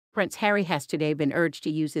Prince Harry has today been urged to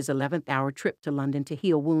use his 11th-hour trip to London to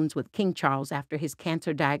heal wounds with King Charles after his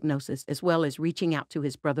cancer diagnosis, as well as reaching out to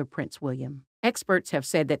his brother Prince William. Experts have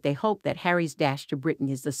said that they hope that Harry's dash to Britain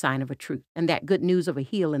is the sign of a truce, and that good news of a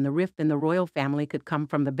heal in the rift in the royal family could come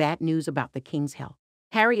from the bad news about the king's health.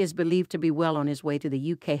 Harry is believed to be well on his way to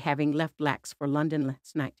the UK, having left Lax for London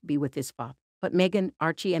last night to be with his father. But Meghan,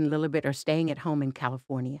 Archie and Lilibet are staying at home in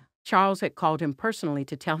California. Charles had called him personally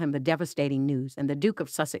to tell him the devastating news, and the Duke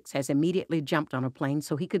of Sussex has immediately jumped on a plane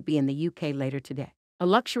so he could be in the UK later today. A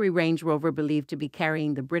luxury Range Rover believed to be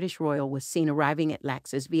carrying the British royal was seen arriving at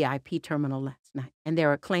Lax's VIP terminal last night, and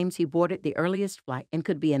there are claims he boarded the earliest flight and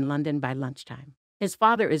could be in London by lunchtime. His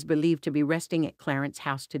father is believed to be resting at Clarence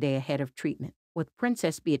House today ahead of treatment, with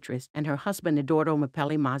Princess Beatrice and her husband Eduardo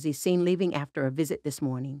Mapelli Mazzi seen leaving after a visit this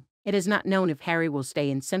morning. It is not known if Harry will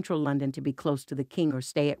stay in central London to be close to the king or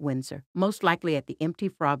stay at Windsor, most likely at the empty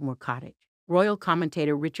Frogmore cottage. Royal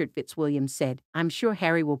commentator Richard Fitzwilliam said, "I'm sure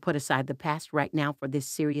Harry will put aside the past right now for this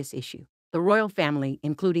serious issue. The royal family,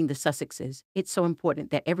 including the Sussexes, it's so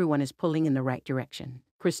important that everyone is pulling in the right direction."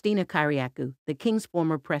 Christina Kyriakou, the king's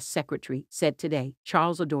former press secretary, said today,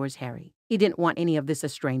 "Charles adores Harry. He didn't want any of this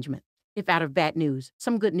estrangement. If out of bad news,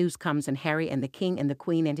 some good news comes and Harry and the king and the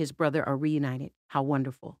queen and his brother are reunited, how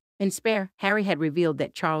wonderful." In Spare, Harry had revealed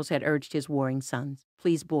that Charles had urged his warring sons,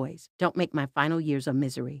 "Please, boys, don't make my final years a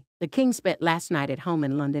misery." The king spent last night at home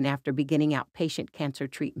in London after beginning outpatient cancer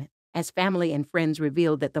treatment, as family and friends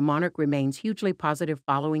revealed that the monarch remains hugely positive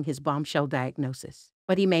following his bombshell diagnosis.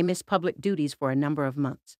 But he may miss public duties for a number of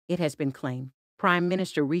months, it has been claimed. Prime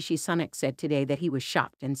Minister Rishi Sunak said today that he was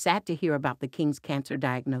shocked and sad to hear about the king's cancer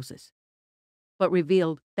diagnosis, but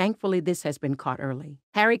revealed, thankfully this has been caught early.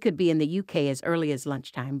 Harry could be in the UK as early as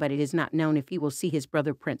lunchtime, but it is not known if he will see his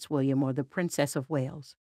brother Prince William or the Princess of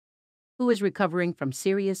Wales, who is recovering from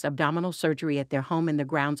serious abdominal surgery at their home in the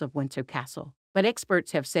grounds of Windsor Castle. But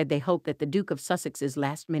experts have said they hope that the Duke of Sussex's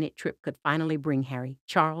last-minute trip could finally bring Harry,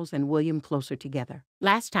 Charles, and William closer together.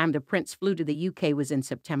 Last time the prince flew to the UK was in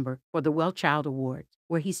September for the Well Child Awards,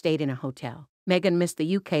 where he stayed in a hotel. Meghan missed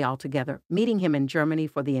the UK altogether, meeting him in Germany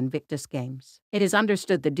for the Invictus Games. It is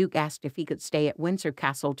understood the Duke asked if he could stay at Windsor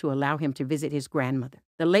Castle to allow him to visit his grandmother,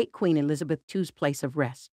 the late Queen Elizabeth II's place of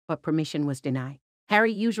rest, but permission was denied.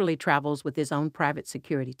 Harry usually travels with his own private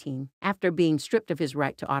security team, after being stripped of his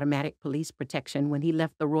right to automatic police protection when he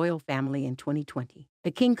left the royal family in 2020.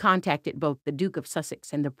 The king contacted both the Duke of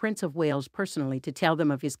Sussex and the Prince of Wales personally to tell them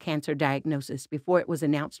of his cancer diagnosis before it was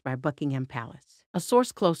announced by Buckingham Palace. A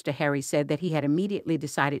source close to Harry said that he had immediately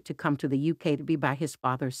decided to come to the UK to be by his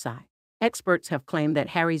father's side. Experts have claimed that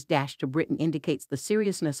Harry's dash to Britain indicates the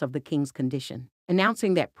seriousness of the king's condition.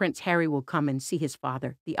 Announcing that Prince Harry will come and see his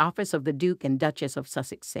father, the office of the Duke and Duchess of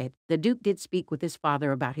Sussex said, the Duke did speak with his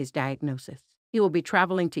father about his diagnosis. He will be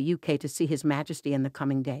traveling to UK to see His Majesty in the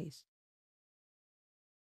coming days.